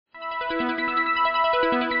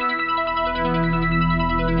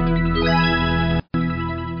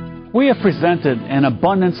We have presented an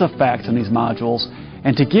abundance of facts in these modules,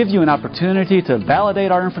 and to give you an opportunity to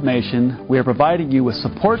validate our information, we are providing you with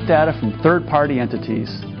support data from third-party entities.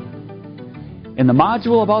 In the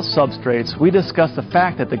module about substrates, we discuss the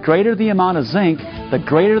fact that the greater the amount of zinc, the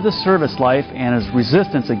greater the service life and its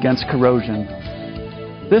resistance against corrosion.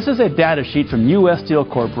 This is a data sheet from U.S. Steel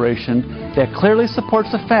Corporation that clearly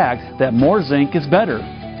supports the fact that more zinc is better.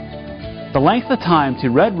 The length of time to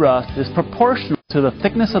red rust is proportional to the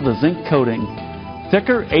thickness of the zinc coating.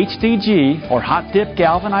 Thicker HDG, or hot dip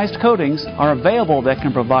galvanized coatings, are available that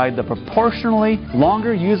can provide the proportionally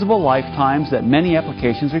longer usable lifetimes that many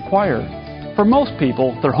applications require. For most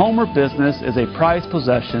people, their home or business is a prized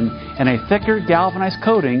possession, and a thicker galvanized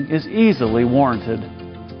coating is easily warranted.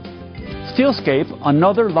 Steelscape,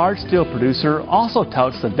 another large steel producer, also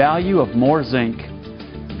touts the value of more zinc.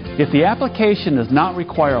 If the application does not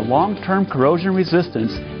require long-term corrosion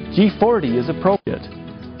resistance, G40 is appropriate.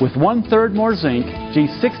 With 1/3 more zinc,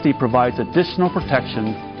 G60 provides additional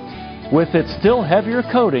protection. With its still heavier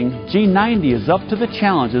coating, G90 is up to the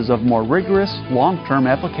challenges of more rigorous long-term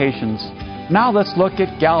applications. Now let's look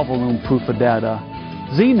at Galvalume proof of data.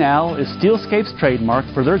 ZNAL is Steelscape's trademark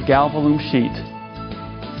for their Galvalume sheet.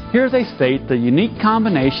 Here they state the unique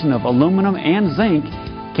combination of aluminum and zinc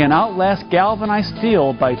can outlast galvanized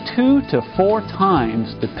steel by 2 to 4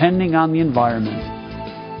 times depending on the environment.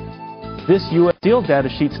 This U.S. Steel data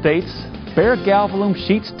sheet states, bare Galvalume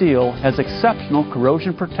sheet steel has exceptional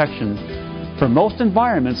corrosion protection. For most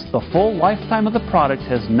environments, the full lifetime of the product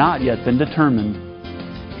has not yet been determined.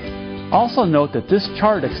 Also note that this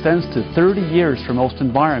chart extends to 30 years for most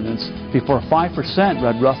environments before 5%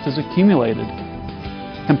 red rust is accumulated.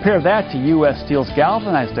 Compare that to U.S. Steel's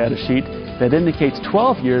galvanized data sheet that indicates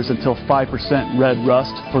 12 years until 5% red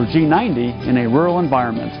rust for G90 in a rural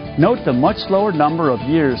environment. Note the much lower number of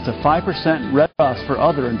years to 5% red rust for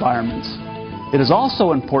other environments. It is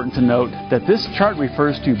also important to note that this chart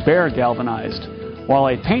refers to bare galvanized. While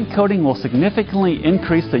a paint coating will significantly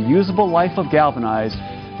increase the usable life of galvanized,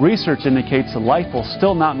 research indicates the life will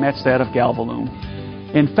still not match that of Galvalume.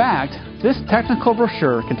 In fact, this technical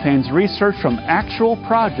brochure contains research from actual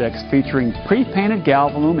projects featuring pre-painted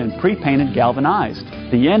Galvalume and pre-painted galvanized.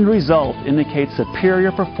 The end result indicates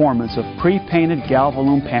superior performance of pre-painted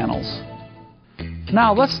Galvalume panels.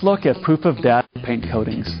 Now let's look at proof of data paint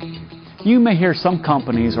coatings. You may hear some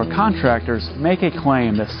companies or contractors make a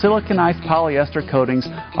claim that siliconized polyester coatings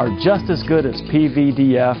are just as good as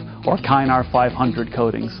PVDF or Kynar 500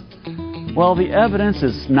 coatings. Well, the evidence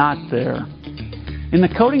is not there. In the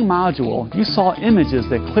coating module, you saw images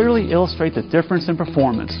that clearly illustrate the difference in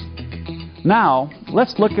performance. Now,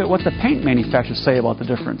 let's look at what the paint manufacturers say about the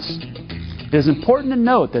difference. It is important to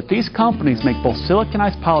note that these companies make both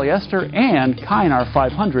siliconized polyester and Kynar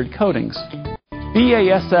 500 coatings.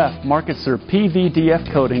 BASF markets their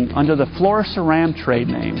PVDF coating under the Fluoroceram trade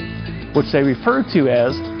name, which they refer to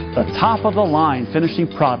as the top-of-the-line finishing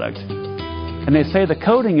product. And they say the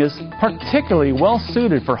coating is particularly well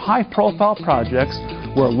suited for high-profile projects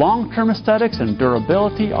where long-term aesthetics and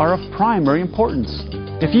durability are of primary importance.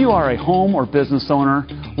 If you are a home or business owner,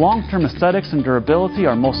 long-term aesthetics and durability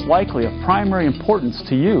are most likely of primary importance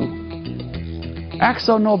to you.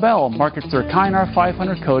 AkzoNobel markets their Kynar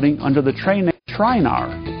 500 coating under the trade name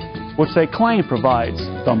Trinar, which they claim provides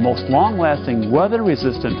the most long-lasting,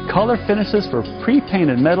 weather-resistant color finishes for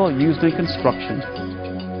pre-painted metal used in construction.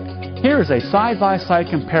 Here is a side-by-side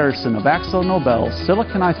comparison of AkzoNobel's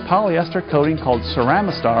siliconized polyester coating called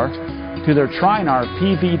Ceramistar to their Trinar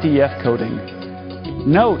PVDF coating.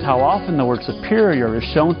 Note how often the word superior is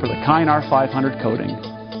shown for the Kynar 500 coating,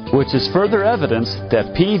 which is further evidence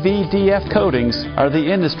that PVDF coatings are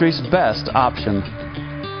the industry's best option.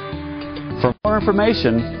 For more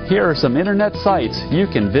information, here are some internet sites you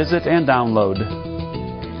can visit and download.